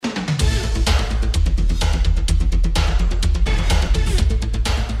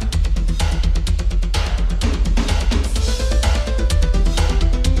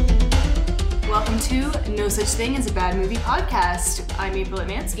thing as a bad movie podcast. I'm April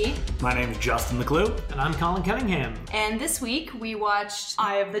Atmansky. My name is Justin McClue. And I'm Colin Cunningham. And this week we watched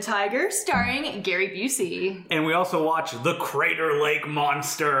Eye of the Tiger starring Gary Busey. And we also watched The Crater Lake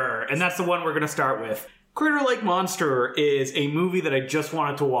Monster. And that's the one we're going to start with. Crater Lake Monster is a movie that I just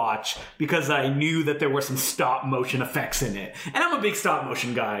wanted to watch because I knew that there were some stop motion effects in it. And I'm a big stop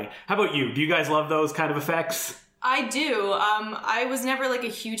motion guy. How about you? Do you guys love those kind of effects? I do. I was never like a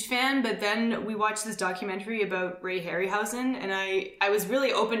huge fan, but then we watched this documentary about Ray Harryhausen, and I was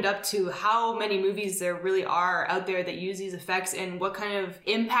really opened up to how many movies there really are out there that use these effects and what kind of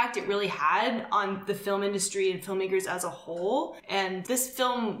impact it really had on the film industry and filmmakers as a whole. And this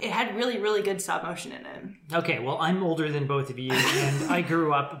film, it had really, really good stop motion in it. Okay, well, I'm older than both of you, and I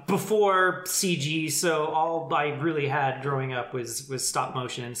grew up before CG, so all I really had growing up was stop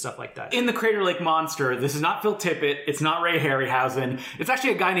motion and stuff like that. In The Crater Lake Monster, this is not Phil Tippett, it's not Ray Harryhausen, it's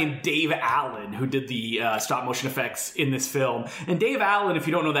actually a guy named Dave Allen who did the stop motion effects in this film. And Dave Allen, if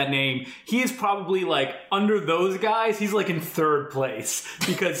you don't know that name, he is probably like, under those guys, he's like in third place,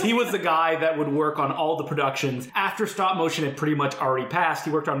 because he was the guy that would work on all the productions after stop motion had pretty much already passed.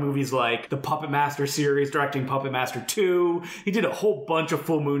 He worked on movies like the Puppet Master series, directing Puppet Master 2. He did a whole bunch of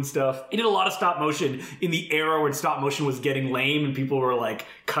full moon stuff. He did a lot of stop motion in the era when stop motion was getting lame and people were like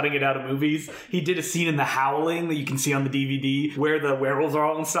cutting it out of movies. He did a scene in The Howling that you can see on the DVD where the werewolves are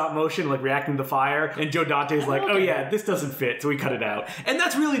all in stop motion, like reacting to fire. And Joe Dante's like, oh yeah, this doesn't fit, so we cut it out. And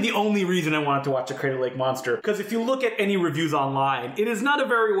that's really the only reason I wanted to watch The Crater Lake Monster, because if you look at any reviews online, it is not a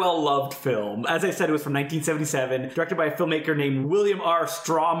very well-loved film. As I said, it was from 1977, directed by a filmmaker named William R.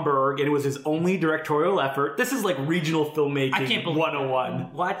 Stromberg, and it was his only directorial effort. This is like regional filmmaking I can't believe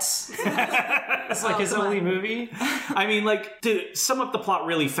 101. What? It's like his only movie? I mean, like, to sum up the plot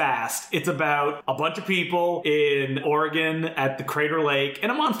really fast, it's about a bunch of people in Oregon at the Crater Lake,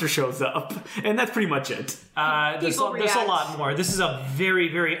 and a monster shows up, and that's pretty much it. There's a lot more. This is a very,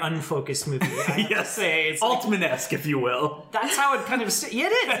 very unfocused movie. I have to say, it's Altman-esque, if you will. That's how it kind of... Yeah,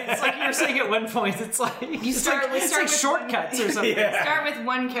 it is. It's like you were saying at one point. It's like it's like shortcuts or something. Yeah. Start with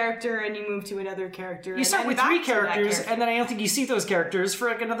one character and you move to another character. You start with three characters, and then I don't think you see those characters for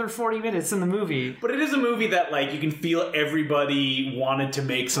like another 40 minutes in the movie. But it is a movie that, like, you can feel everybody wanted to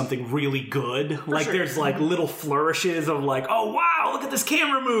make something really good. There's like little flourishes of like, oh wow, look at this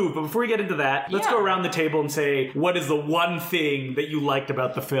camera move. But before we get into that, let's go around the table and say, what is the one thing that you liked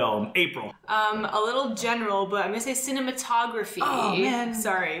about the film? April. A little general, but I'm gonna say cinematography. Oh man,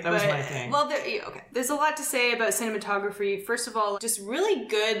 sorry, that was my thing. Well, there's a lot to say about cinematography. First of all, just really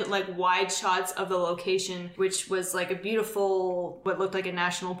good, like, wide shots of the location, which was like a beautiful, what looked like a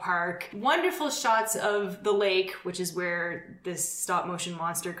national park. Wonderful shots of the lake, which is where this stop motion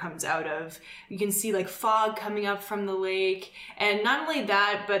monster comes out of. You can see like fog coming up from the lake, and not only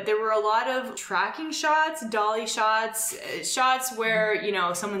that, but there were a lot of tracking shots, dolly shots, shots where, you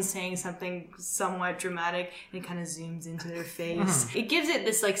know, someone's saying something somewhat dramatic and it kind of zooms into their face. It gives it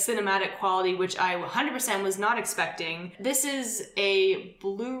this like cinematic quality, which I 100% was not expecting. This is a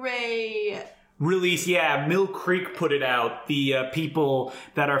Blu-ray release, yeah. Mill Creek put it out. The people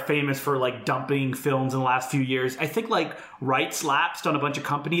that are famous for like dumping films in the last few years. I think like Rights lapsed on a bunch of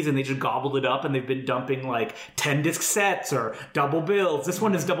companies and they just gobbled it up, and they've been dumping like 10 disc sets or double bills. This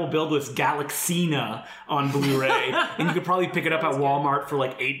one is double billed with Galaxina on Blu-ray, and you could probably pick it up at Walmart for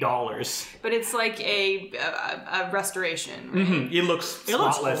like $8. But it's like a restoration. Right? Mm-hmm. It looks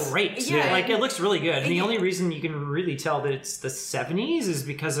spotless. It looks great. Yeah. Like, it looks really good. And the only reason you can really tell that it's the 70s is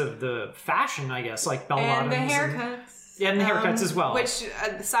because of the fashion, I guess, like bell bottoms. And the haircuts. And the haircuts as well. Which,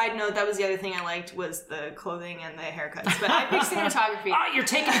 side note, that was the other thing I liked, was the clothing and the haircuts. But I picked cinematography. Oh, you're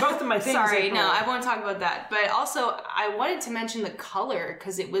taking both of my things. Sorry, no, I won't talk about that. But also, I wanted to mention the color,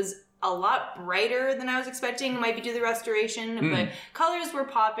 because it was a lot brighter than I was expecting. It might be due to the restoration, but colors were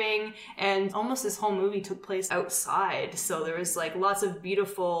popping, and almost this whole movie took place outside. So there was like lots of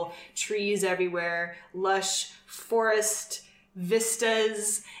beautiful trees everywhere, lush forest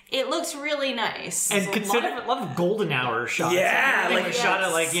vistas. It looks really nice. And a lot of golden hour shots. Yeah, like a shot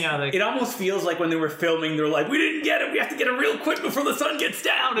of like, you know, it almost feels like when they were filming, they're like, we didn't get it. We have to get it real quick before the sun gets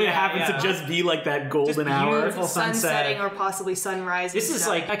down. And it happens to just be like that golden hour. Beautiful sun sunset. setting or possibly sunrise. This is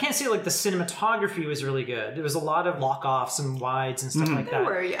like, I can't say like the cinematography was really good. There was a lot of lock-offs and wides and stuff like that. There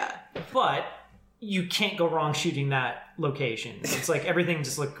were, yeah. But you can't go wrong shooting that location. It's like everything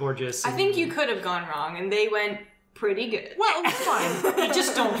just looked gorgeous. I think you could have gone wrong, and they went pretty good. Well, it's fine. You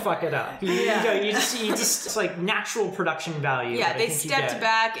just don't fuck it up. You just it's like natural production value. Yeah, they stepped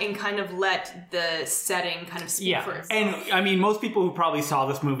back and kind of let the setting kind of speak for itself. And I mean, most people who probably saw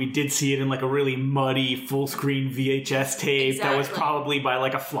this movie did see it in like a really muddy full screen VHS tape that was probably by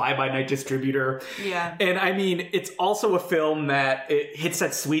like a fly-by-night distributor. Yeah. And I mean, it's also a film that it hits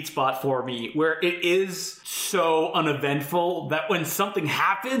that sweet spot for me where it is so uneventful that when something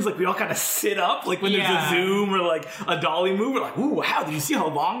happens, like we all kind of sit up, like when there's a zoom or like a dolly move, we're like, ooh, wow, did you see how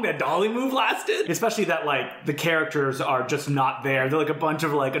long that dolly move lasted? Especially that like the characters are just not there. They're like a bunch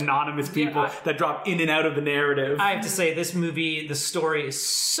of like anonymous people that drop in and out of the narrative. I have to say, this movie, the story is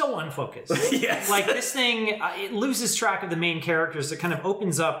so unfocused. Yes. Like this thing, it loses track of the main characters. It kind of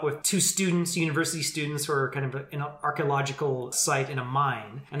opens up with two students, university students who are kind of in an archaeological site in a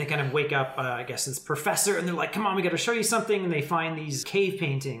mine. And they kind of wake up, I guess, this professor, and they're like, come on, we got to show you something. And they find these cave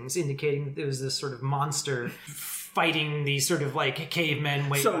paintings indicating that there was this sort of monster fighting these sort of like cavemen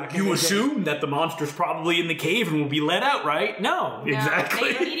way back. So you assume that the monster's probably in the cave and will be let out, right? No.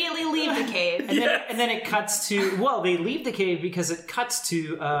 Exactly. They immediately leave the cave. And then it cuts to, well, they leave the cave because it cuts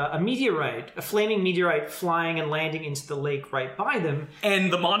to a meteorite, a flaming meteorite flying and landing into the lake right by them.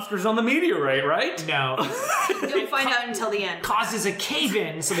 And the monster's on the meteorite, right? No. You don't find out until the end. Causes a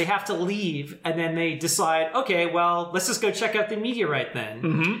cave-in, so they have to leave, and then they decide, okay, well, let's just go check out the meteorite then.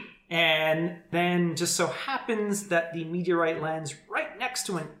 Mm-hmm. And then just so happens that the meteorite lands right next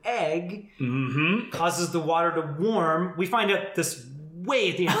to an egg, causes the water to warm. We find out this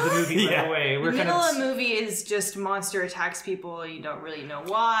way at the end of the movie, by the way. The middle of the movie is just monster attacks people. You don't really know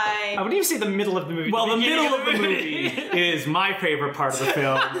why. I wouldn't even say the middle of the movie. Well, the middle of the movie is my favorite part of the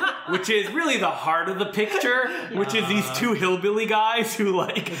film, which is really the heart of the picture, which is these two hillbilly guys who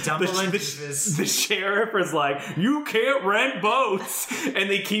like, the sheriff is like, you can't rent boats.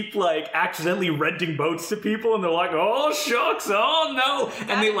 And they keep like accidentally renting boats to people, and they're like, oh shucks, oh no.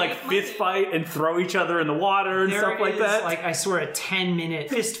 And they like fist fight and throw each other in the water and stuff like that. Like, I swear, a 10-minute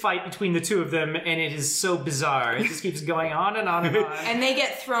fist fight between the two of them, and it is so bizarre. It just keeps going on and on and on. And they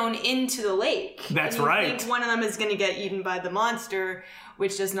get thrown into the lake. That's and you right. think one of them is going to get eaten by the monster,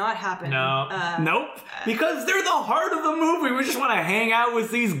 which does not happen. No. Nope. Because they're the heart of the movie. We just want to hang out with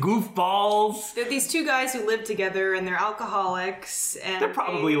these goofballs. They're these two guys who live together, and they're alcoholics. And they're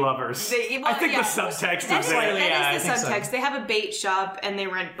probably lovers. I think the subtext is there. That is the subtext. So. They have a bait shop, and they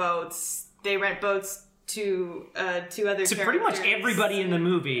rent boats. They rent boats to other characters. Pretty much everybody in the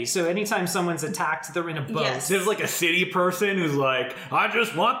movie. So anytime someone's attacked, they're in a boat. Yes. There's like a city person who's like, I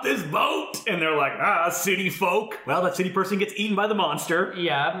just want this boat. And they're like, city folk. Well, that city person gets eaten by the monster.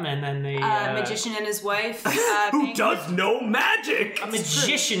 Yeah, and then they... magician and his wife. Who does no magic. A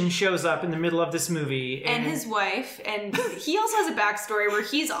magician shows up in the middle of this movie. And his wife. And he also has a backstory where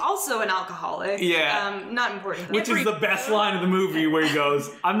he's also an alcoholic. Yeah. Not important. Which is the best line of the movie where he goes,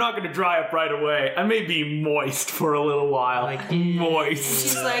 I'm not going to dry up right away. I may be moist for a little while. Like, moist.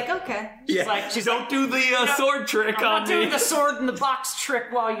 She's like, okay. She's like, don't do the sword trick I'm on not me. doing the sword in the box trick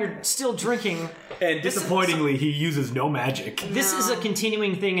while you're still drinking. And disappointingly, he uses no magic. This is a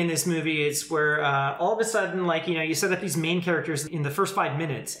continuing thing in this movie. It's where all of a sudden, like, you know, you set up these main characters in the first 5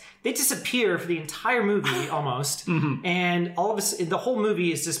 minutes. They disappear for the entire movie almost. And all of a the whole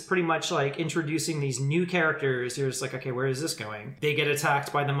movie is just pretty much like introducing these new characters. You're just like, okay, where is this going? They get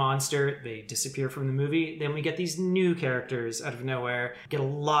attacked by the monster. They disappear from the movie. Then we get these new characters out of nowhere. Get a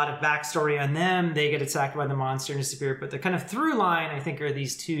lot of backstory on them. They get attacked by the monster and disappear. But the kind of through line, I think, are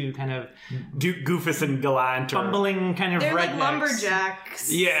these two kind of Goofus and Galanter. Bumbling kind of They're rednecks. like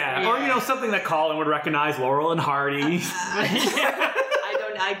lumberjacks. Yeah. Or, you know, something that Colin would recognize, Laurel and Hardy.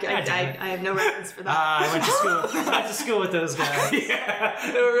 I have no reference for that. I went to school with those guys.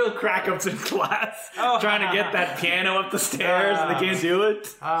 Yeah, they were real crack-ups in class. Trying to get that piano up the stairs and they can't do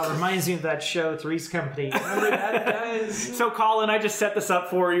it. Reminds me of that show, Three's Company. Remember that, guys? So, Colin, I just set this up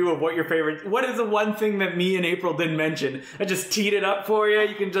for you of what your favorite... What is the one thing that me and April didn't mention? I just teed it up for you.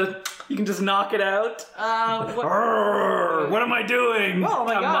 You can just knock it out. What am I doing? Oh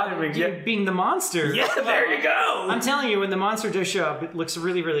my god, being the monster. Yeah, there you go. I'm telling you, when the monster does show up, it looks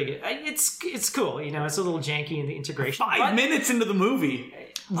really, really good. It's cool, you know, it's a little janky in the integration. 5 minutes into the movie.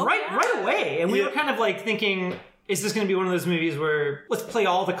 Right away. And we were kind of like thinking, is this going to be one of those movies where let's play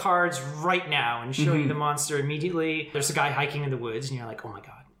all the cards right now and show you the monster immediately? There's a guy hiking in the woods and you're like, oh my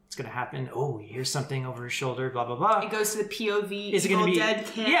god. It's going to happen. Oh, he hears something over his shoulder, blah, blah, blah. It goes to the POV. Is it going to be dead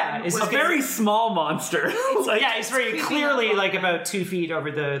cam? Yeah. It's a very small monster. He's very clearly like about 2 feet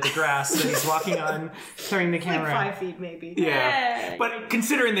over the grass that he's walking on, turning the camera. Like 5 feet maybe. Yeah. But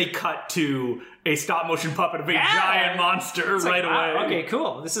considering they cut to a stop motion puppet of a giant monster right away. Okay,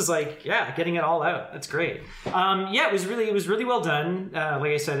 cool. This is like, getting it all out. That's great. It was really well done.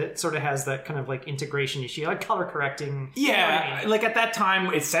 Like I said, it sort of has that kind of like integration issue, like color correcting. Yeah, you know what I mean? like at that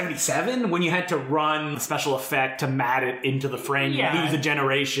time, it's 77 when you had to run a special effect to mat it into the frame. You lose a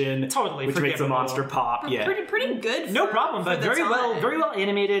generation, totally, which makes the monster pop. But pretty good. No problem, but very time. well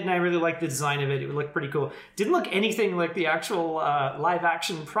animated, and I really liked the design of it. It looked pretty cool. Didn't look anything like the actual live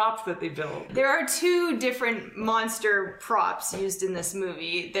action prop that they built. There are 2 different monster props used in this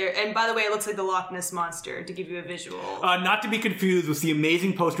movie. And by the way, it looks like the Loch Ness Monster, to give you a visual. Not to be confused with the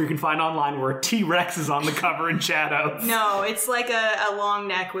amazing poster you can find online where a T-Rex is on the cover in shadows. No, it's like a long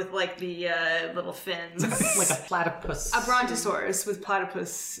neck with like the little fins. Like a platypus. A brontosaurus with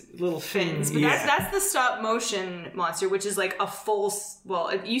platypus little fins. But that's the stop motion monster, which is like a full,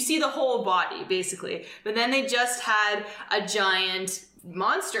 you see the whole body basically, but then they just had a giant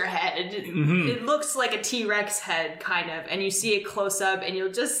monster head. It looks like a T-Rex head kind of, and you see it close up and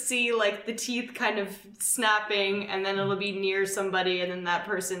you'll just see like the teeth kind of snapping, and then it'll be near somebody and then that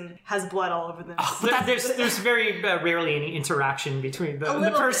person has blood all over them. But there's very rarely any interaction between the person.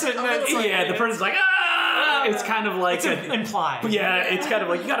 The person's like, it's kind of like implied. Yeah, it's kind of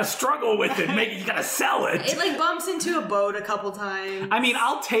like you gotta struggle with it, you gotta sell it. It like bumps into a boat a couple times. I mean,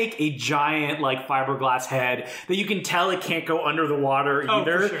 I'll take a giant like fiberglass head that you can tell it can't go under the water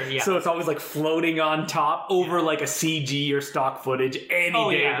either. For sure, yeah. So it's always like floating on top over like a CG or stock footage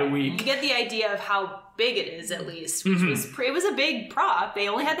any day of the week. You get the idea of how big it is, at least, which it was a big prop. They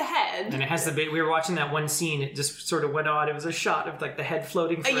only had the head, and it has the big. We were watching that one scene. It just sort of went on. It was a shot of like the head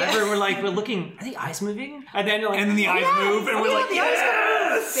floating forever. And we're looking. Are the eyes moving? And then the eyes move, and we're like,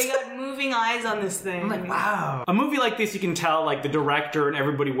 yes! They got moving eyes on this thing. I'm like, wow. A movie like this, you can tell like the director and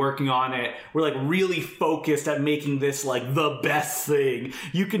everybody working on it were like really focused at making this like the best thing.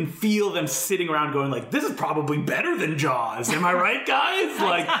 You can feel them sitting around going like, this is probably better than Jaws. Am I right, guys?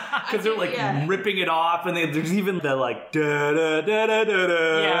 Like, because they're like ripping it off. And there's even the like da da da da da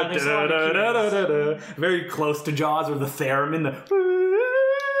da da da da da, very close to Jaws, or the theremin.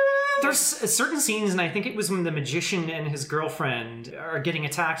 There's certain scenes, and I think it was when the magician and his girlfriend are getting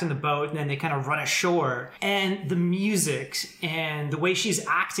attacked in the boat, and then they kind of run ashore, and the music and the way she's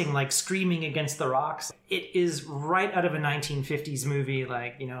acting, like screaming against the rocks, it is right out of a 1950s movie,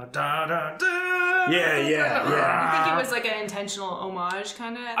 like, you know, da da da. Yeah. I think it was like an intentional homage,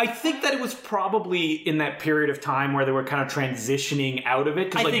 kind of. I think that it was probably in that period of time where they were kind of transitioning out of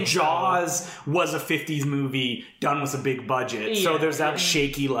it, because like Jaws was a 50s movie done with a big budget, so there's that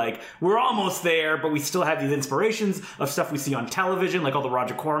shaky like, we're almost there, but we still have these inspirations of stuff we see on television, like all the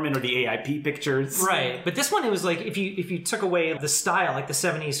Roger Corman or the AIP pictures. Right, but this one, it was like if you took away the style, like the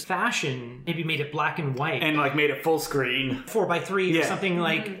 70s fashion, maybe made it black and white and like made it full screen 4:3 or something,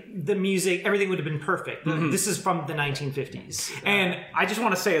 like the music, everything would have been perfect. This is from the 1950s, and I just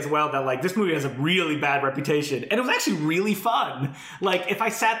want to say as well that like this movie has a really bad reputation, and it was actually really fun. Like if I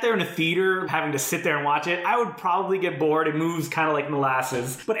sat there in a theater having to sit there and watch it, I would probably get bored. It moves kind of like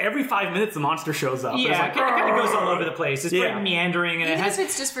molasses, but every 5 minutes the monster shows up. Yeah, it kind of goes all over the place. It's very meandering, and even if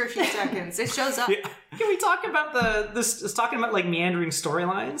it's just for a few seconds, it shows up. Can we talk about talking about like meandering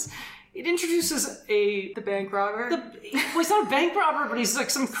storylines? It introduces the bank robber. He's not a bank robber, but he's like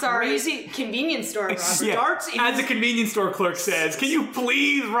some crazy convenience store robber. Starts as a convenience store clerk says, "Can you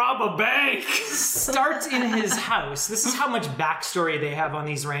please rob a bank?" Starts in his house. This is how much backstory they have on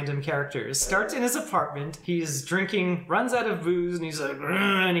these random characters. Starts in his apartment. He's drinking, runs out of booze, and he's like,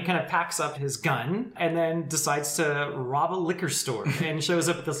 and he kind of packs up his gun, and then decides to rob a liquor store, and shows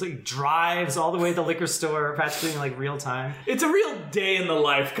up at this, like, drives all the way to the liquor store, practically in like real time. It's a real day in the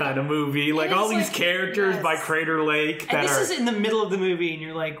life kind of movie. Like all these characters by Crater Lake. And this is in the middle of the movie, and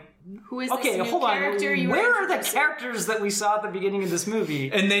you're like, who is this new character? Where are the characters that we saw at the beginning of this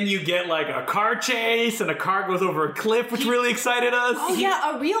movie? And then you get like a car chase, and a car goes over a cliff, which really excited us. Oh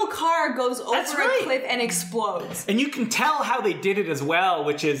yeah, a real car goes over a cliff and explodes. And you can tell how they did it as well,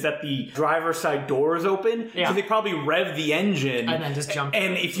 which is that the driver's side door is open, so they probably rev the engine. And then just jump.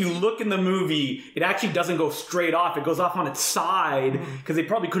 And if you look in the movie, it actually doesn't go straight off. It goes off on its side, because they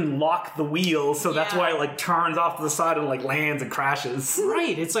probably couldn't lock the wheels, so that's why it like turns off to the side and like lands and crashes.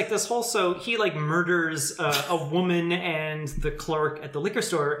 Right, it's like this whole, so he like murders a woman and the clerk at the liquor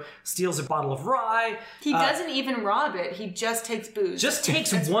store, steals a bottle of rye. He doesn't even rob it. He just takes booze. Just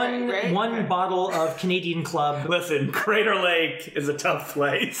takes one bottle of Canadian Club. Listen, Crater Lake is a tough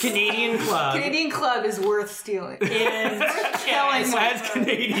place. Canadian Club. Canadian Club is worth stealing. And as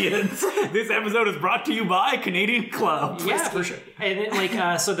Canadians, this episode is brought to you by Canadian Club. Yeah, for sure. And it,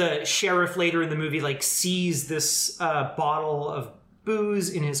 like, so the sheriff later in the movie like sees this bottle of booze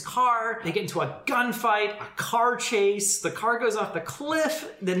in his car. They get into a gunfight, a car chase. The car goes off the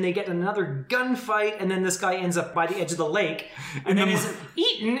cliff. Then they get another gunfight. And then this guy ends up by the edge of the lake and then is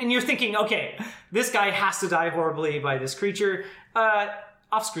eaten. And you're thinking, okay, this guy has to die horribly by this creature.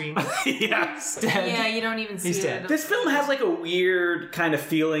 Off screen. Yeah. He's dead. Yeah, you don't even see He's it. dead. This film has like a weird kind of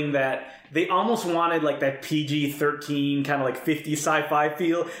feeling that they almost wanted like that PG-13 kind of like 50s sci-fi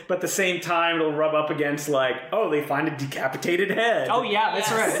feel, but at the same time it'll rub up against like, oh, they find a decapitated head. Oh yeah, that's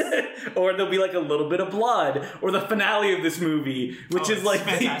right. Or there'll be like a little bit of blood. Or the finale of this movie, which is like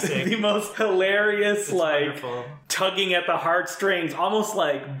the most hilarious, like wonderful. tugging at the heartstrings, almost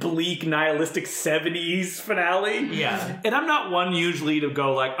like bleak, nihilistic 70s finale. Yeah. And I'm not one usually to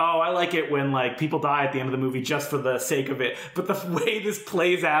go like, oh, I like it when like people die at the end of the movie just for the sake of it. But the way this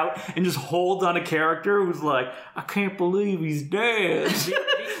plays out and just holds on a character who's like, I can't believe he's dead.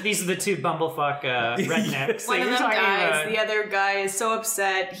 These are the two bumblefuck rednecks. One of them dies, the other guy is so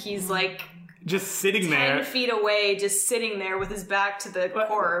upset, he's like just sitting 10 there. feet away, just sitting there with his back to the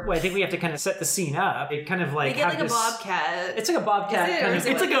corpse. Well, I think we have to kind of set the scene up. It kind of like They get have like a this- bobcat. It's like a bobcat. Is it, kind or of, is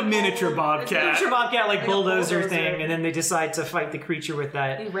it It's like a miniature bobcat. miniature bobcat, like a bulldozer bulldozer. thing, and then they decide to fight the creature with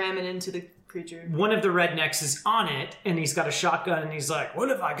that. They ram it into the creature. One of the rednecks is on it, and he's got a shotgun, and he's like, "What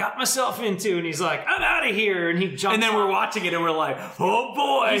have I got myself into?" And he's like, "I'm out of here!" And he jumps. And then off. we're watching it and we're like, oh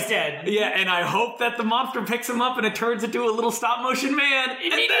boy. He's dead. Yeah, and I hope that the monster picks him up and it turns into a little stop motion man.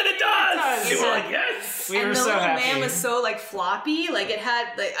 And then it does. And we're like, yes. We and were the so little happy. man was so like floppy, like it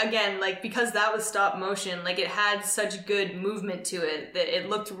had like again like because that was stop motion, like it had such good movement to it that it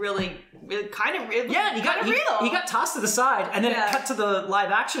looked really kind of real. Yeah, he got tossed to the side, and then it cut to the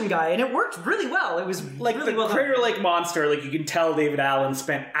live action guy, and it worked really well. It was Like really the well done. Crater-like monster, like you can tell David Allen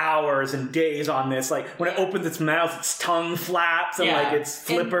spent hours and days on this. Like when it opens its mouth, its tongue flaps and like its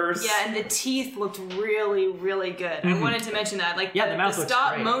flippers. And the teeth looked really, really good. I wanted to mention that. Like the mouth looks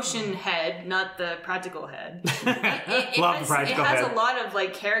stop great. motion head, not the practical head. Love the practical It has head. a lot of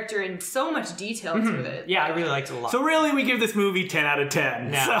like character and so much detail to it. Yeah, I really liked it a lot. So really, we give this movie 10 out of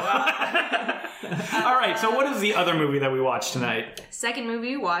 10. Yeah. So- All right, so what is the other movie that we watched tonight? Second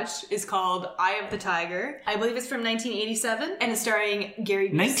movie we watched is called Eye of the Tiger. I believe it's from 1987 and it's starring Gary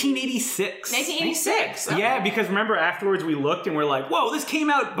Busey. 1986. 1986. Yeah, because remember afterwards we looked and we're like, whoa, this came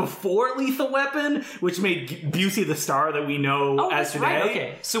out before Lethal Weapon, which made Busey the star that we know as that's today. right.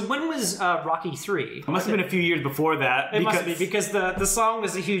 Okay, so when was Rocky 3? It must have been a few years before that. It must be because the song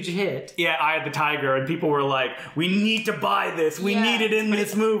was a huge hit. Yeah, Eye of the Tiger, and people were like, we need to buy this. We Yeah. need it in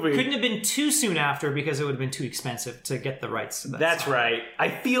this movie. Couldn't have been too soon after because it would have been too expensive to get the rights to that. That's song. right. I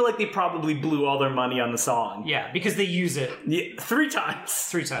feel like they probably blew all their money on the song. Yeah, because they use it Yeah, 3 times.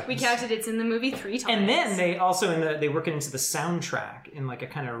 3 times. We counted it's in the movie 3 times. And then they also they work it into the soundtrack in like a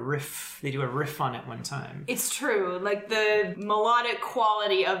kind of riff. They do a riff on it one time. It's true. Like the melodic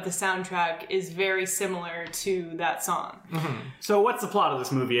quality of the soundtrack is very similar to that song. So what's the plot of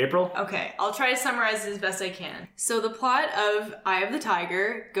this movie, April? Okay, I'll try to summarize it as best I can. So the plot of Eye of the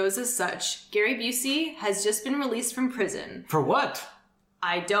Tiger goes as such. Gary Busey has just been released from prison. For what?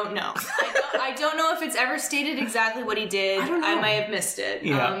 I don't know. I don't know if it's ever stated exactly what he did. I might have missed it.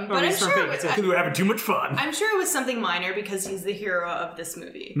 Yeah. But I'm he's from sure, Vegas. Because we're having too much fun. I'm sure it was something minor because he's the hero of this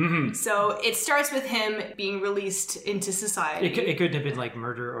movie. So it starts with him being released into society. It couldn't have been like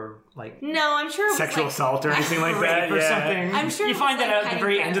murder or like No, I'm sure it was Sexual like, assault or anything like that. rape or Yeah. something. I'm sure you it find was, that like, out at the petty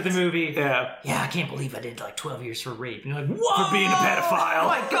very end of the theft. movie. Yeah. Yeah, I can't believe I did like 12 years for rape. And you're like, whoa! For being a pedophile. Oh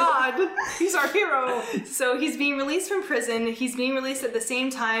my god! He's our hero! So he's being released from prison. He's being released at the same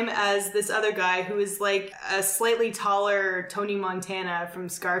time as this other guy who is like a slightly taller Tony Montana from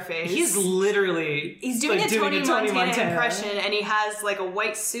Scarface. He's literally He's doing like, a Tony Montana Montana impression, and he has like a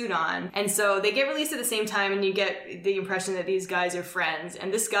white suit on. And so they get released at the same time, and you get the impression that these guys are friends.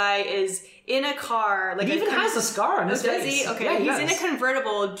 And this guy is in a car, like He even has a scar on his does face. he? Okay, Yeah, he he's in does. a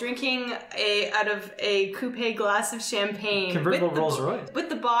convertible, drinking out of a coupe glass of champagne. Convertible with the- Rolls Royce. with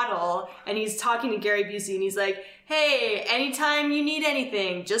the bottle, and he's talking to Gary Busey, and he's like, hey, anytime you need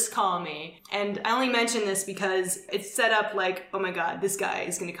anything, just call me. And I only mention this because it's set up like, oh my god, this guy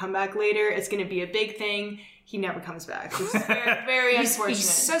is going to come back later. It's going to be a big thing. He never comes back, which is very, very unfortunate. He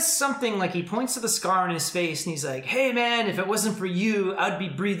says something like he points to the scar on his face and he's like, hey man, if it wasn't for you, I'd be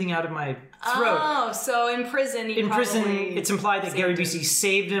breathing out of my throat. Oh, so in prison, he In prison, probably it's implied that Gary saved him. Busey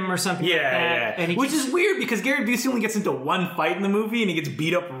saved him or something like that. Yeah. And he Which keeps- is weird because Gary Busey only gets into one fight in the movie and he gets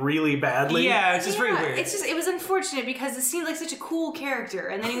beat up really badly. Yeah, it's just very Yeah, weird. it was unfortunate because it seemed like such a cool character,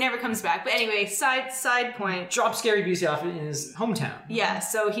 and then he never comes back. But anyway, side point. Drops Gary Busey off in his hometown. Yeah,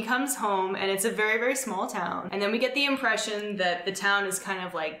 so he comes home, and it's a very, very small town. town. And then we get the impression that the town is kind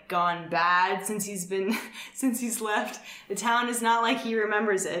of like gone bad since he's left. The town is not like he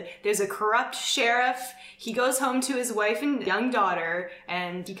remembers it. There's a corrupt sheriff. He goes home to his wife and young daughter,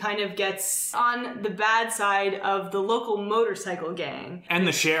 and he kind of gets on the bad side of the local motorcycle gang. And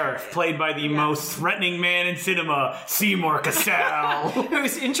the sheriff, played by the most threatening man in cinema, Seymour Cassell. Who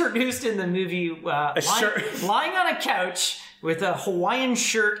was introduced in the movie lying on a couch with a Hawaiian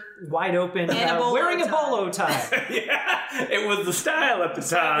shirt wide open, wearing a bolo tie. Yeah, it was the style at the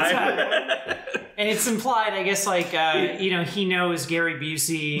time. And it's implied, I guess, like, he knows Gary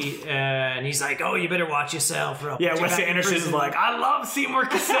Busey, and he's like, oh, you better watch yourself. Wes Anderson's like, I love Seymour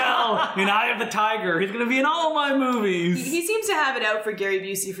Cassell in Eye of the Tiger. He's going to be in all of my movies. He seems to have it out for Gary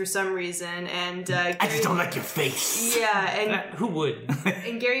Busey for some reason, and I just don't like your face. Yeah, and who would?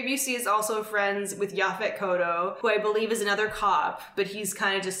 And Gary Busey is also friends with Yaphet Kotto, who I believe is another cop, but he's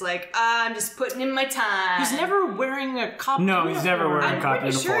kind of just like, I'm just putting in my time. He's never wearing a cop uniform. No, he's never wearing a cop uniform.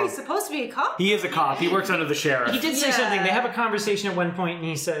 I'm pretty sure he's supposed to be a cop. He is a cop. He works under the sheriff. He did say something. They have a conversation at one point, and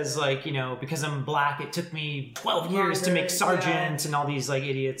he says, like, because I'm black, it took me 12 years to make sergeant, and all these, like,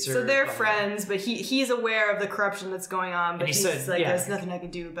 idiots. So they're friends, but he's aware of the corruption that's going on, but he's like, there's nothing I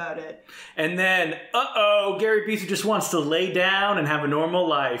can do about it. And then, Gary Busey just wants to lay down and have a normal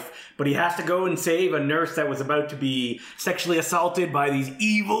life, but he has to go and save a nurse that was about to be sexually assaulted by these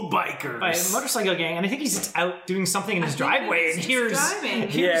evil bikers. By a motorcycle gang, and I think he's just out doing something in his driveway, and here's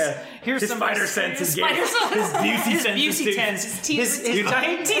his spider senses, his Busey senses, his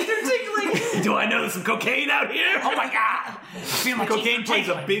giant teeth are tickling. Do I know there's some cocaine out here? Oh my god! I feel like cocaine plays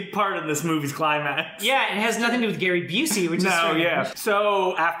a big part in this movie's climax. Yeah, and it has nothing to do with Gary Busey, which is strange. Yeah.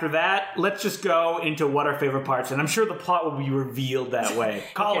 So after that, let's just go into what our favorite parts, and I'm sure the plot will be revealed that way.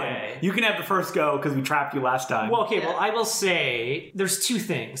 Colin, you can have the first go because we trapped you last time. Well, well, I will say there's two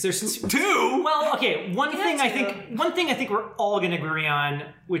things. There's two. Well, okay, one thing I think we're all going to agree on,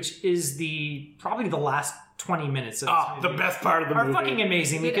 which is probably the last 20 minutes of this movie. The best part of the movie. Are fucking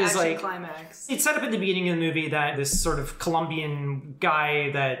amazing because, like, climax. It's set up at the beginning of the movie that this sort of Colombian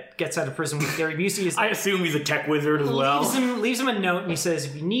guy that gets out of prison with Gary Busey is... I assume he's a tech wizard as well. Leaves him a note and he says,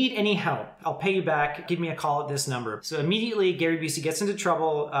 if you need any help, I'll pay you back. Give me a call at this number. So immediately Gary Busey gets into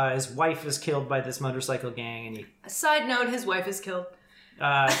trouble. His wife is killed by this motorcycle gang. And a side note, his wife is killed.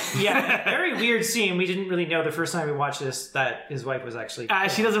 Very weird scene. We didn't really know the first time we watched this that his wife was actually...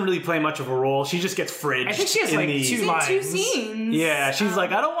 she doesn't really play much of a role. She just gets fridged. I think she has like two lines. Two scenes. Yeah, she's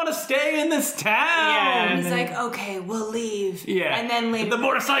like, I don't want to stay in this town. Yeah, and he's like, okay, we'll leave. Yeah. And then later... The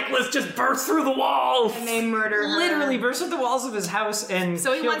motorcyclist just bursts through the walls. And they murder her. Literally bursts through the walls of his house and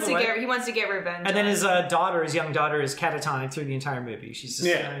so he wants to get revenge. And then his young daughter is catatonic through the entire movie. She's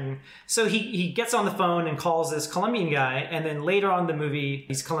just so he gets on the phone and calls this Colombian guy, and then later on in the movie,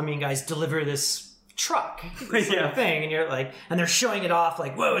 these Colombian guys deliver this truck thing, and you're like, and they're showing it off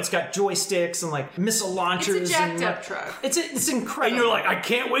like, whoa, it's got joysticks and like missile launchers. It's a jacked up truck. It's incredible. And you're like, I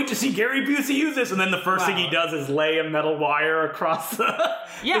can't wait to see Gary Busey use this. And then the first thing he does is lay a metal wire across the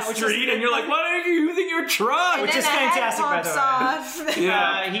street, and you're like, why are you using your truck? And which is fantastic, by the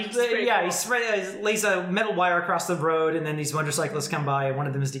way. He lays a metal wire across the road, and then these motorcyclists come by, and one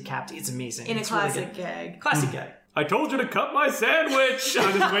of them is decapitated. It's amazing. In a classic gag. Classic gag. I told you to cut my sandwich. I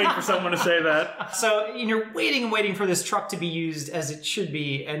was just waiting for someone to say that. So you're waiting for this truck to be used as it should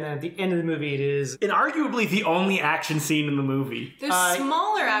be, and then at the end of the movie it is. And arguably the only action scene in the movie. There's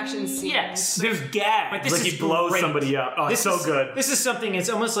smaller action scenes. Yes. There's gags. But this like is he blows great. somebody up. Oh, it's so good. This is something, it's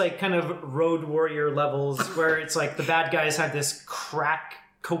almost like kind of Road Warrior levels, where it's like the bad guys have this crack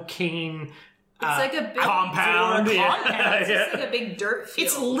cocaine... It's like a big compound. It's like a big dirt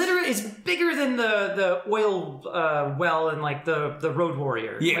field. It's bigger than the oil well and like the Road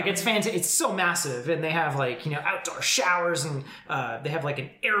Warrior. Yeah. Like it's fantastic. It's so massive, and they have like outdoor showers, and they have like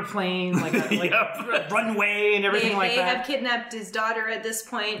an airplane, like a runway and everything like that. They have kidnapped his daughter at this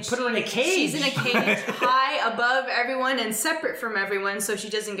point. Put her in a cage. She's in a cage high above everyone and separate from everyone, so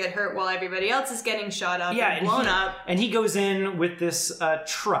she doesn't get hurt while everybody else is getting shot up and blown up. And he goes in with this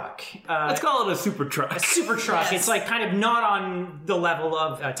truck. Let's call it a super truck. A super truck. Yes. It's like kind of not on the level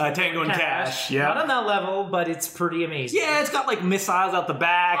of Tango and Cash. Yeah. Not on that level, but it's pretty amazing. Yeah, it's got like missiles out the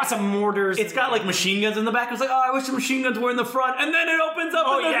back. Lots of mortars. It's got like machine guns in the back. It's like, oh, I wish the machine guns were in the front. And then it opens up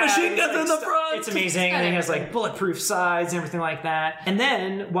and there's machine guns in the front. It's amazing. And it has like bulletproof sides and everything like that. And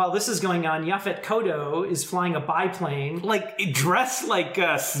then while this is going on, Yaphet Kotto is flying a biplane. Like dressed like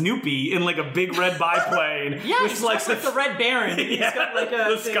Snoopy in like a big red biplane. Yeah, he's like the Red Baron. He's got like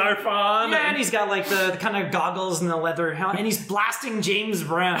the scarf on. Yeah, and he's got like the kind of goggles and the leather helmet, and he's blasting James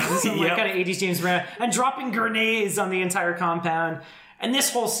Brown, like kind of 80s James Brown, and dropping grenades on the entire compound. And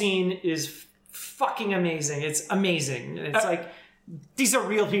this whole scene is fucking amazing. It's amazing. It's like these are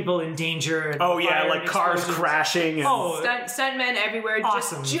real people in danger. And like cars crashing. And Stuntmen everywhere,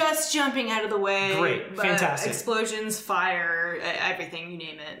 awesome. just jumping out of the way. Great, fantastic. Explosions, fire, everything, you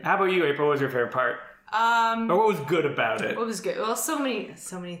name it. How about you, April? What was your favorite part? Or what was good about it? What was good? Well, so many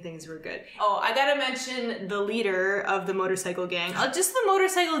things were good. Oh, I gotta mention the leader of the motorcycle gang. Just the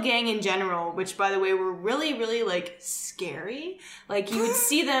motorcycle gang in general, which, by the way, were really, really, like, scary. Like, you would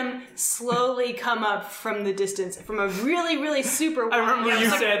see them slowly come up from the distance, from a really, really super wide... I remember you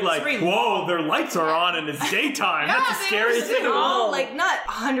said, like, whoa, their lights are on and it's daytime. That's the scariest thing of all. Like, not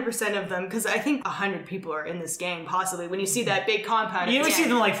 100% of them, because I think 100 people are in this gang, possibly, when you see that big compound. You only see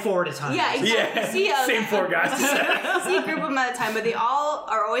them, like, 4 at a time. Yeah, exactly. Yeah. Same 4 guys. See a group of them at a time, but they all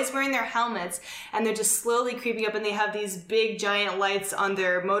are always wearing their helmets, and they're just slowly creeping up, and they have these big giant lights on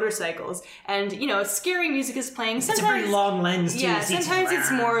their motorcycles, and scary music is playing. Sometimes, it's a very long lens too. Yeah, sometimes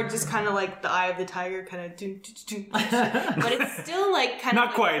it's more just kind of like the Eye of the Tiger, kind of but it's still like kind of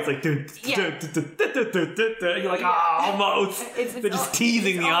not quite. It's like you're like almost. They're just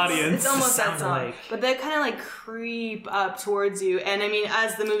teasing the audience. It's almost that song, but they kind of like creep up towards you, and I mean,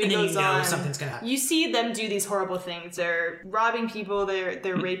 as the movie goes on, something's gonna happen. You see them do these horrible things. They're robbing people. They're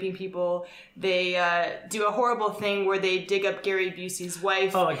raping people. They do a horrible thing where they dig up Gary Busey's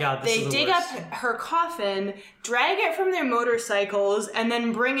wife. Oh my God! They dig up her coffin, drag it from their motorcycles, and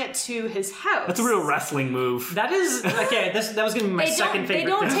then bring it to his house. That's a real wrestling move. That is okay. That was going to be my second favorite. They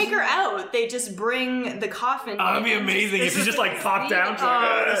don't thing. take her out. They just bring the coffin. Oh, that'd be amazing if you just like pop down.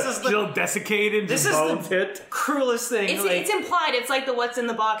 This is still desiccated. This is the cruelest thing. It's implied. It's like the what's in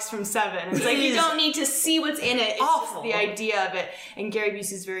the box from Seven. It's like you don't need to see what's in it. It's awful. Just the idea of it. And Gary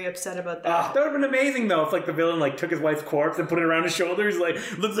Busey's very upset about that. That would have been amazing though if like the villain like took his wife's corpse and put it around his shoulders. Like,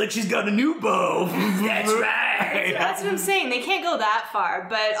 looks like she's got a new beau. That's right. That's what I'm saying. They can't go that far.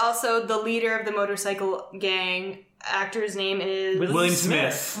 But also the leader of the motorcycle gang, actor's name is William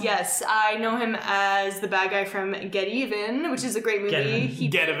Smith. Yes, I know him as the bad guy from Get Even, which is a great movie.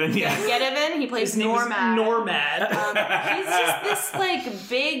 Get Even, yeah. Get Even. He plays Normad. He's just this like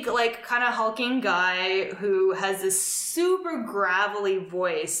big, like kind of hulking guy who has this super gravelly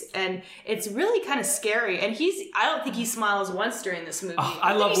voice, and it's really kind of scary. And I don't think he smiles once during this movie.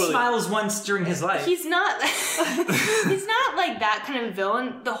 I love William. He smiles once during his life. He's not like that kind of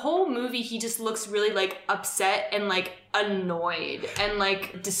villain. The whole movie, he just looks really like upset and like annoyed and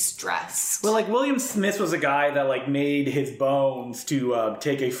like distressed. Well, like William Smith was a guy that like made his bones to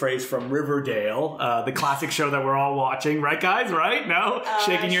take a phrase from Riverdale, the classic show that we're all watching, right, guys? Right? No,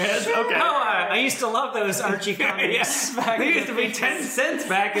 shaking your heads. Sure. Okay. Oh, I used to love those Archie comics. They used to be 10 cents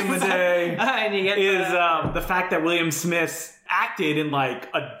back in the day. Is the fact that William Smith acted in like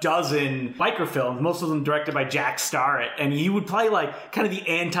a dozen biker films, most of them directed by Jack Starrett, and he would play like kind of the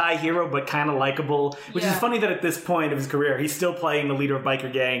anti-hero but kind of likable, which is funny that at this point of his career he's still playing the leader of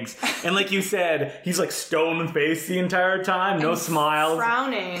biker gangs, and like you said, he's like stone-faced the entire time, no smiles,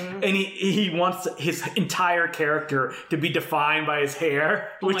 frowning, and he wants his entire character to be defined by his hair,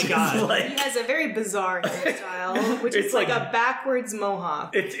 which is like he has a very bizarre hairstyle, which is like a backwards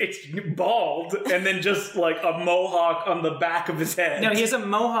mohawk. It's bald and then just like a mohawk on the back of his head. No, he has a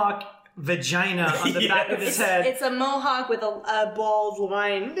mohawk vagina on the back of his head. It's a mohawk with a bald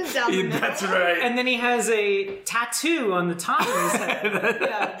line down the middle. That's right. And then he has a tattoo on the top of his head.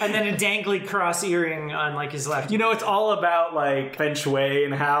 Yeah. And then a dangly cross earring on like his left. You know, it's all about like feng shui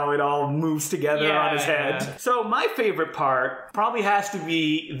and how it all moves together on his head. So my favorite part probably has to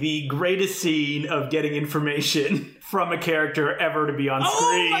be the greatest scene of getting information from a character ever to be on screen.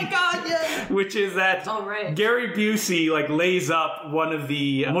 Oh my god, yes! Which is that Gary Busey like lays up one of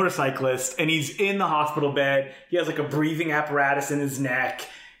the motorcyclists and he's in the hospital bed. He has like a breathing apparatus in his neck.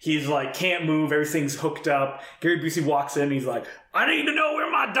 He's like, can't move, everything's hooked up. Gary Busey walks in and he's like, I need to know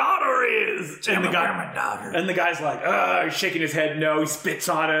where my daughter is. And the guy's like, he's shaking his head no, he spits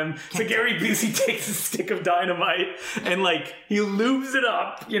on him. So Gary Busey takes a stick of dynamite and like he lubes it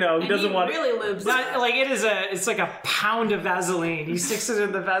up, he doesn't want really lubes it. Like it's like a pound of Vaseline. He sticks it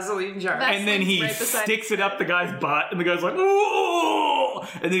in the Vaseline jar. And then he sticks it up the guy's butt and the guy's like, ooh!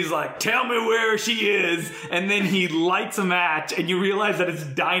 And he's like, tell me where she is. And then he lights a match and you realize that it's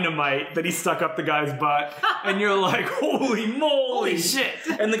dynamite that he stuck up the guy's butt. And you're like, holy moly. Holy shit.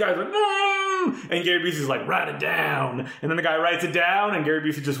 And the guy's like, and Gary Busey's like, write it down. And then the guy writes it down and Gary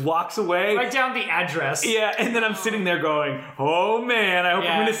Busey just walks away. Write down the address. Yeah, and then I'm sitting there going, oh man, I hope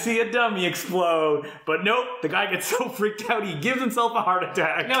I'm going to see a dummy explode. But nope, the guy gets so freaked out he gives himself a heart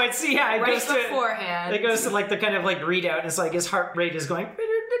attack. No, it right goes beforehand. It goes to like the kind of like readout and it's like his heart rate is going.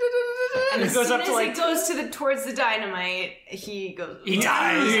 And it as goes soon up to as like it goes towards the dynamite, he goes. He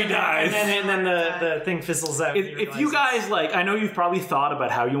dies. and then the thing fizzles out. If you guys like, I know you've probably thought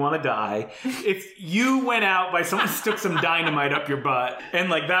about how you want to die. If you went out by someone stuck some dynamite up your butt and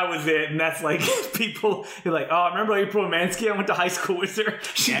like that was it, and that's like people, you're like, oh, remember April Mansky? I went to high school with her.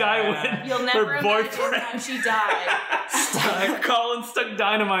 She died when You'll never her imagine boyfriend how she died. Colin stuck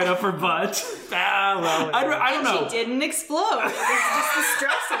dynamite up her butt. I don't know. She didn't explode. It was just the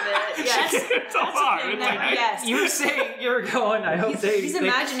stress of it. Yes. It's so hard. Okay, yes. You were saying you were going. I hope He's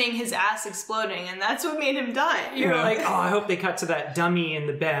imagining his ass exploding, and that's what made him die. You're like, oh, I hope they cut to that dummy in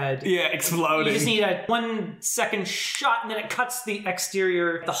the bed. Yeah, exploding. You just need a 1 second shot, and then it cuts the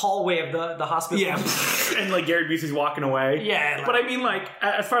exterior, the hallway of the hospital. Yeah, and like Gary Busey's walking away. Yeah, but I mean, like,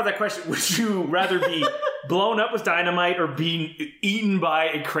 as far as that question, would you rather be blown up with dynamite or being eaten by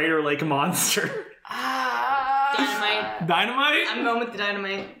a Crater Lake monster? Dynamite. Dynamite? I'm going with the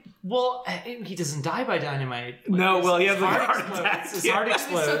dynamite. Well, he doesn't die by dynamite. No, well, he has a heart attack. His heart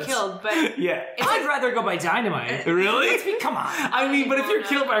explodes. He's so killed, but Yeah. I'd rather go by dynamite. Really? Come on. I mean, but if you're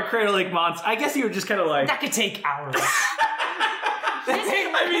killed by a Crater Lake monster, I guess you would just kind of like... That could take hours.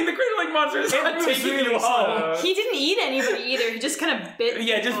 I mean, the Crater Lake monster is not moves taking really you home. he didn't eat anybody either. He just kind of bit.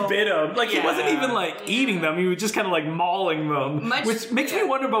 Yeah, just bit them. Like, he wasn't even, like, eating them. He was just kind of, like, mauling them. Which makes me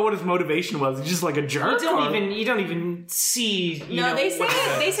wonder about what his motivation was. He's just, like, a jerk? You don't even see, No, they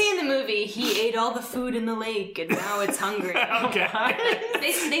say in the movie, he ate all the food in the lake, and now it's hungry. Okay.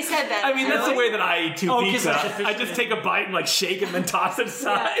 They said that. I mean, that's the way that I eat pizza. 'cause I just take a bite and, like, shake it and then toss it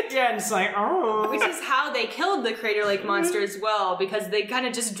aside. Yeah, and it's like, oh. Which is how they killed the Crater Lake monster as well, because they kind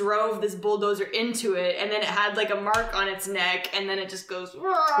of just drove this bulldozer into it, and then it had like a mark on its neck, and then it just goes.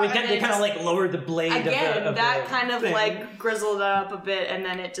 They kind of like lowered the blade. Again, of that the kind of thing. like grizzled up a bit, and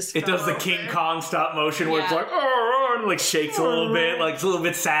then it just. It does the over. King Kong stop motion where it's Yeah. like, oh, and like shakes a little bit, like it's a little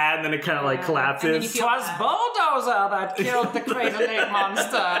bit sad, and then it kind of like And then you collapses. feel Twas bad. bulldozer that killed the Crater Lake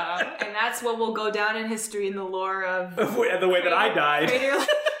monster. And that's what will go down in history in the lore of The way that I died. Crater Lake.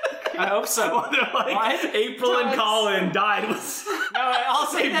 I hope so. They're like, What? April and Twas- Colin died. No, I'll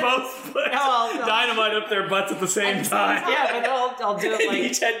say They that. both put I'll- dynamite up their butts at the same time. Yeah, but I'll do it And like.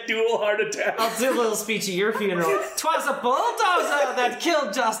 each had dual heart attacks. I'll do a little speech at your funeral. 'Twas a bulldozer that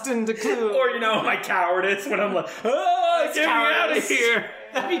killed Justin DeClue. Or, you know, my cowardice when I'm like, oh, get me out of cowardice. here.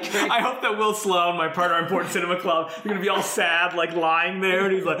 That'd be great. I hope that Will Sloan, my partner on Important Cinema Club, you're gonna be all sad, like lying there,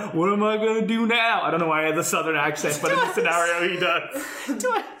 and he's like, "What am I gonna do now?" I don't know why he has a southern accent, but in this scenario, he does.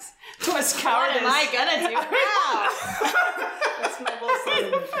 Twas What cowardice. am I gonna do now? That's my Will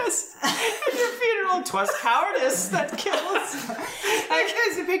Sloan. At your funeral, 'twas cowardice that kills.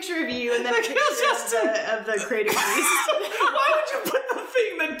 There's a picture of you and then a picture of the crater beast. Why would you put the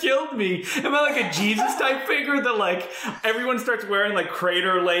thing that killed me? Am I like a Jesus type figure that like everyone starts wearing like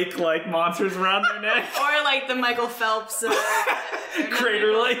Crater Lake like monsters around their neck? Or like the Michael Phelps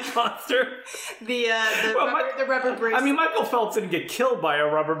Crater Lake monster. the Well, the rubber bracelet. I mean, Michael Phelps didn't get killed by a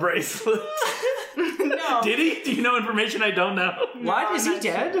rubber bracelet. no. Did he? Do you know information I don't know? What? Is he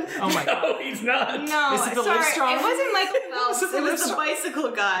dead? Oh my god. No, he's not. No, Is it the sorry, Livestrong? it wasn't Michael Phelps. it the It was the Livestrong?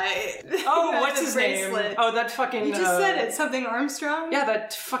 bicycle guy. Oh, Who had what's the his bracelet. name? Oh, that fucking. You just said it. Something Armstrong. Yeah,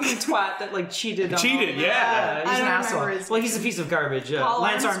 that fucking twat that like cheated. Cheated, yeah. He's I an don't asshole. remember his Well, he's a piece of garbage. Paul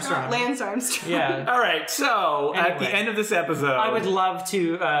Lance Armstrong. Lance Armstrong. Yeah. All right, so at the Anyway. end of this episode, I would love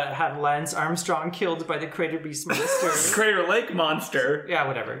to have Lance Armstrong killed by the Crater Beast monster. Crater Lake monster. Yeah,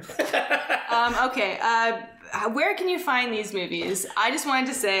 whatever. Okay. Where can you find these movies? I just wanted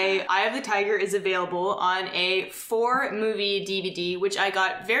to say Eye of the Tiger is available on a 4-movie DVD, which I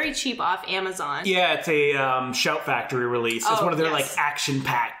got very cheap off Amazon. Yeah, it's a Shout Factory release. It's Oh, one of their yes. like action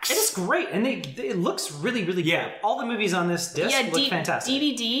packs. It's great, and it looks really, really Yeah. good. All the movies on this disc look fantastic.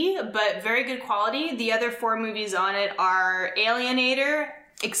 DVD, but very good quality. The other 4 movies on it are Alienator,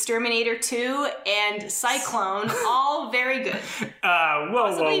 Exterminator 2, and Cyclone, all very good.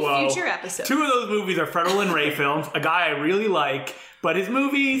 Possibly whoa. future episodes. 2 of those movies are Fred Olen Ray films, a guy I really like, but his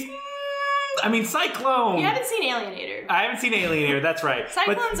movies, I mean, Cyclone. You haven't seen Alienator. I haven't seen Alienator, that's right. But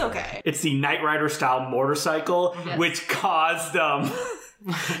Cyclone's okay. it's the Knight Rider style motorcycle, Yes. which caused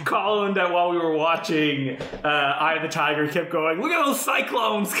Colin, that while we were watching Eye of the Tiger, kept going, look at those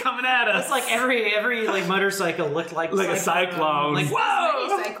cyclones coming at us. It's like every like motorcycle looked like a cyclone. Like, whoa! Many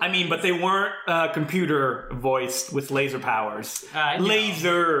cyclones. I mean, but they weren't computer voiced with laser powers. No.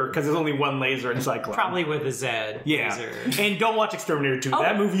 Laser, because there's only one laser in Cyclone. probably with a Z. Yeah. Laser. And don't watch Exterminator 2.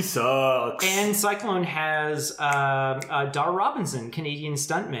 That movie sucks. And Cyclone has Dar Robinson, Canadian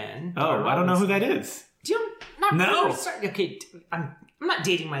stuntman. I don't know who that is. Do you not No. remember? Okay, I'm not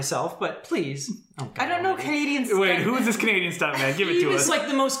dating myself, but please. Oh, God, I don't know Canadian stuntmen. Wait, who is this Canadian stuntman? Give it He to was us. like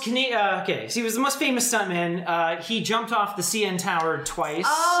the most okay, so he was the most famous stuntman. He jumped off the CN Tower twice.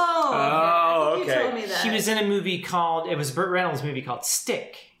 Oh, okay. okay. You told me that. He was in a movie it was Burt Reynolds' movie called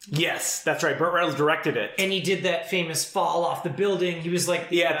Stick. Yes, that's right. Burt Reynolds directed it. And he did that famous fall off the building. He was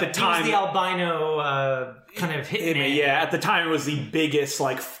like, at the time, he was the albino kind of hitman. Yeah, at the time it was the biggest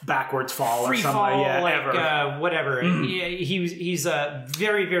like backwards fall Free or something. fall, Ever. whatever. Yeah, he's a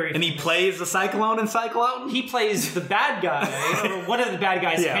very, very. And he plays the Cyclone in Cyclone. He plays the bad guy, or one of the bad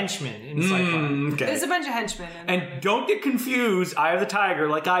guy's henchmen in Cyclone. Okay. There's a bunch of henchmen. And don't get confused, Eye of the Tiger,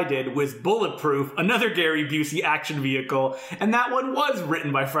 like I did, with Bulletproof, another Gary Busey action vehicle, and that one was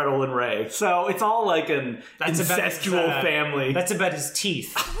written by Fred Olen Ray. So it's all like an incestual family. That's about his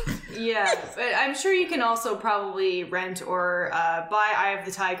teeth. Yeah, but I'm sure you can also probably rent or buy Eye of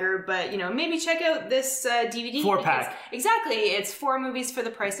the Tiger, but, maybe check out this DVD. 4-pack. Exactly. It's 4 movies for the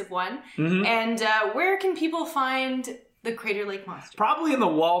price of 1. Mm-hmm. And where can people find the Crater Lake Monster? Probably in the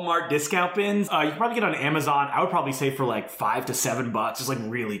Walmart discount bins. You can probably get it on Amazon. I would probably say for like $5 to $7. It's like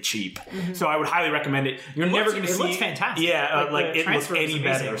really cheap. Mm-hmm. So I would highly recommend it. You're never going to see. It looks fantastic. Yeah, like it looks any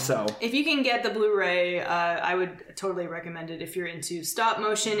better. So if you can get the Blu-ray, I would totally recommend it if you're into stop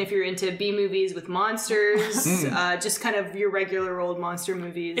motion, if you're into B movies with monsters, just kind of your regular old monster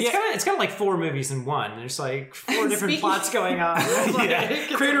movies. It's kind of like 4 movies in one. There's like 4 different plots going on.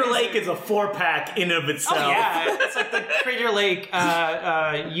 Crater Lake is a 4-pack in of itself. Oh, yeah, it's like the Crater Lake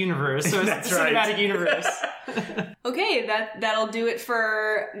universe. So it's the cinematic universe. Okay, that'll do it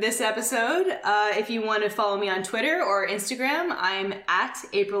for this episode. If you want to follow me on Twitter or Instagram, I'm at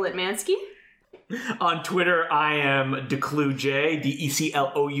April Atmansky. On Twitter, I am DeCloux,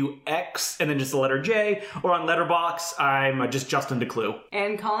 DECLOUX, and then just the letter J. Or on Letterboxd, I'm just Justin DeCloux.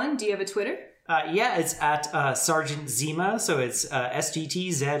 And Colin, do you have a Twitter? It's at Sergeant Zima, so it's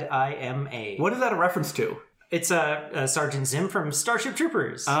SGTZIMA. What is that a reference to? It's Sergeant Zim from Starship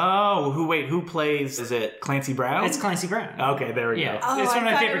Troopers. Oh, who plays? Is it Clancy Brown? It's Clancy Brown. Okay, there we go. Oh, it's one of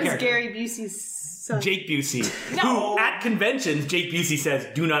my favorite characters. Gary Busey's son. Jake Busey. No. Who, at conventions, Jake Busey says,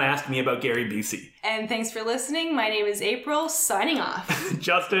 "Do not ask me about Gary Busey." And thanks for listening. My name is April, signing off.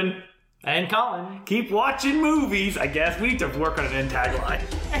 Justin. And Colin. Keep watching movies. I guess we need to work on an end tagline.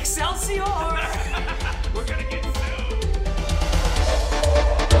 Excelsior!